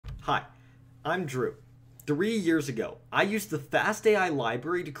Hi, I'm Drew. 3 years ago, I used the FastAI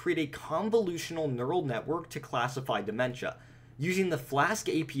library to create a convolutional neural network to classify dementia. Using the Flask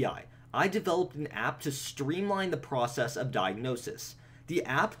API, I developed an app to streamline the process of diagnosis. The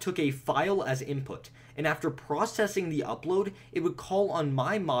app took a file as input, and after processing the upload, it would call on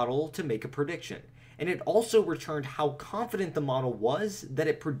my model to make a prediction. And it also returned how confident the model was that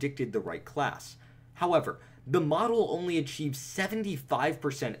it predicted the right class. However, the model only achieved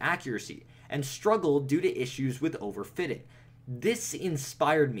 75% accuracy and struggled due to issues with overfitting. This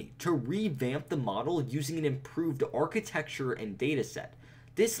inspired me to revamp the model using an improved architecture and dataset.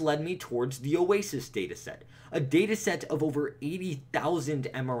 This led me towards the Oasis dataset, a dataset of over 80,000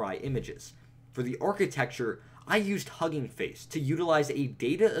 MRI images. For the architecture, I used Hugging Face to utilize a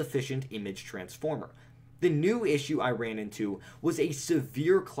data-efficient image transformer. The new issue I ran into was a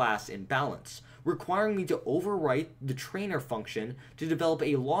severe class imbalance, requiring me to overwrite the trainer function to develop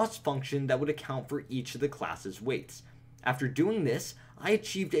a loss function that would account for each of the class's weights. After doing this, I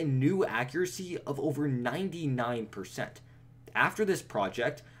achieved a new accuracy of over 99%. After this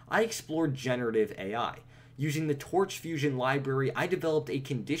project, I explored generative AI. Using the Torch Fusion library, I developed a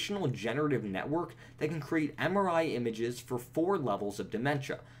conditional generative network that can create MRI images for 4 levels of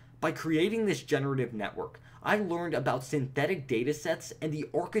dementia. By creating this generative network, I learned about synthetic datasets and the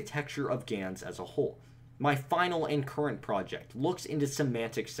architecture of GANs as a whole. My final and current project looks into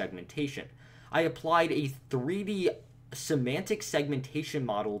semantic segmentation. I applied a 3D semantic segmentation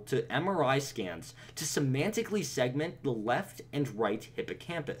model to MRI scans to semantically segment the left and right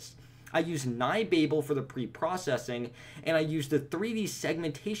hippocampus. I used Nibabel for the pre-processing, and I used the 3D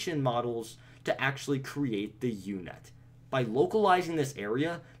segmentation models to actually create the UNet. By localizing this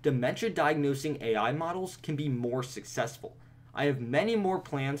area, dementia diagnosing AI models can be more successful. I have many more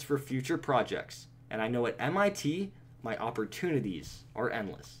plans for future projects, and I know at MIT, my opportunities are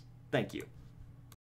endless. Thank you.